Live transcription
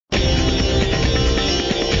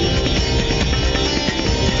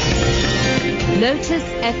Lotus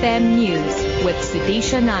FM News with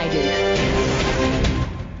Sudisha Naidu.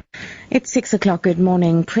 It's 6 o'clock. Good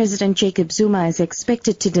morning. President Jacob Zuma is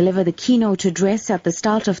expected to deliver the keynote address at the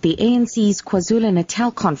start of the ANC's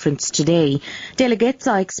KwaZulu-Natal conference today. Delegates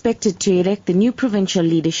are expected to elect the new provincial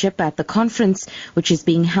leadership at the conference, which is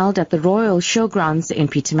being held at the Royal Showgrounds in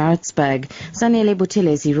Pietermaritzburg. Zanele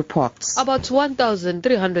Buthelezi reports. About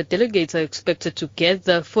 1,300 delegates are expected to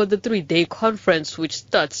gather for the three-day conference, which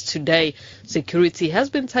starts today. Security has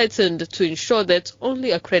been tightened to ensure that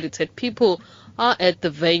only accredited people are at the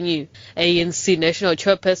venue. ANC National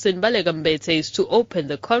Chairperson Baleka Mbete is to open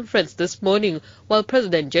the conference this morning, while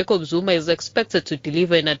President Jacob Zuma is expected to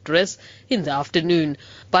deliver an address in the afternoon.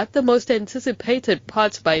 But the most anticipated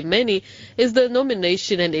part by many is the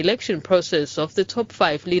nomination and election process of the top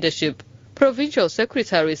 5 leadership. Provincial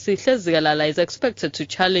Secretary Sihle Zikalala is expected to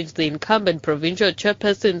challenge the incumbent provincial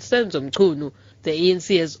chairperson Senzo Mchunu. The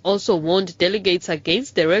ANC has also warned delegates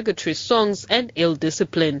against derogatory songs and ill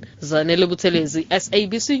discipline. Zanele Buthelezi,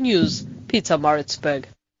 SABC News, Pietermaritzburg.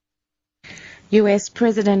 U.S.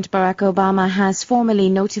 President Barack Obama has formally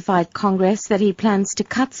notified Congress that he plans to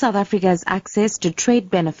cut South Africa's access to trade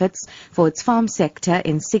benefits for its farm sector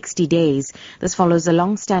in 60 days. This follows a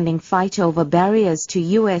long-standing fight over barriers to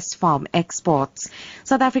U.S. farm exports.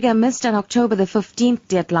 South Africa missed an October the 15th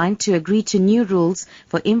deadline to agree to new rules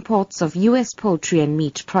for imports of U.S. poultry and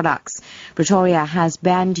meat products. Pretoria has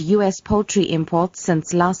banned U.S. poultry imports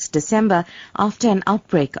since last December after an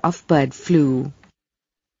outbreak of bird flu.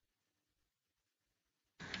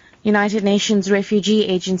 United Nations Refugee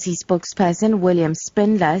Agency spokesperson William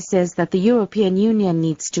Spindler says that the European Union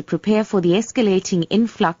needs to prepare for the escalating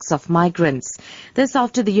influx of migrants. This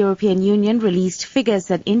after the European Union released figures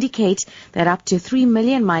that indicate that up to 3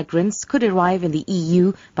 million migrants could arrive in the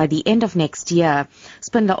EU by the end of next year.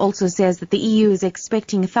 Spindler also says that the EU is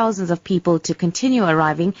expecting thousands of people to continue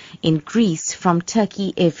arriving in Greece from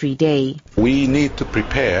Turkey every day. We need to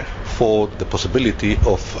prepare for the possibility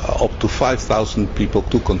of up to 5,000 people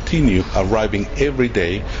to continue arriving every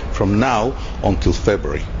day from now until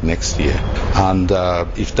February next year. And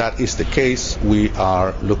if that is the case, we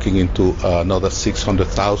are looking into another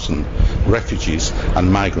 600,000 refugees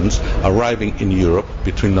and migrants arriving in Europe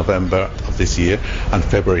between November of this year and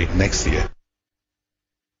February next year.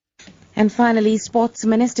 And finally, Sports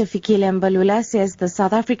Minister Fikile Mbalula says the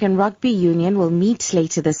South African Rugby Union will meet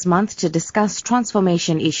later this month to discuss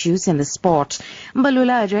transformation issues in the sport.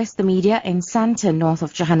 Mbalula addressed the media in Sandton, north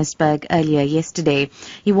of Johannesburg, earlier yesterday.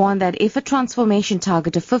 He warned that if a transformation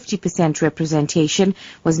target of 50% representation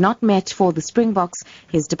was not met for the Springboks,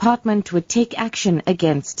 his department would take action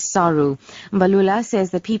against SARU. Mbalula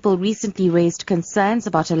says that people recently raised concerns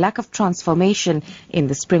about a lack of transformation in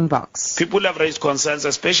the Springboks. People have raised concerns,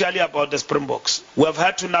 especially about the Springboks. We have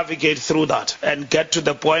had to navigate through that and get to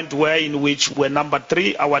the point where in which we're number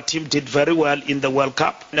 3, our team did very well in the World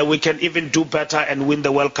Cup, and we can even do better and win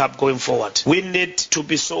the World Cup going forward. We need to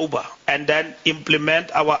be sober and then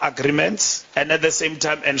implement our agreements and at the same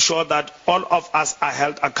time ensure that all of us are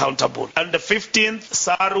held accountable. On the 15th,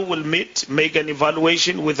 SARU will meet, make an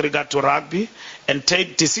evaluation with regard to rugby and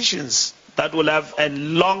take decisions that will have a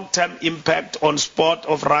long-term impact on sport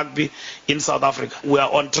of rugby in South Africa. We are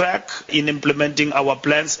on track in implementing our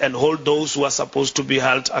plans and hold those who are supposed to be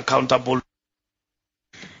held accountable.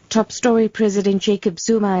 Top story: President Jacob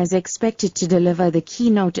Zuma is expected to deliver the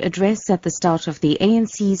keynote address at the start of the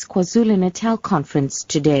ANC's KwaZulu-Natal conference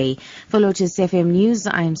today. For Lotus FM News,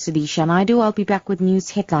 I am Sudisha Naidu. I'll be back with news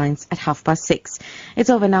headlines at 6:30. It's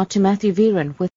over now to Matthew Viren with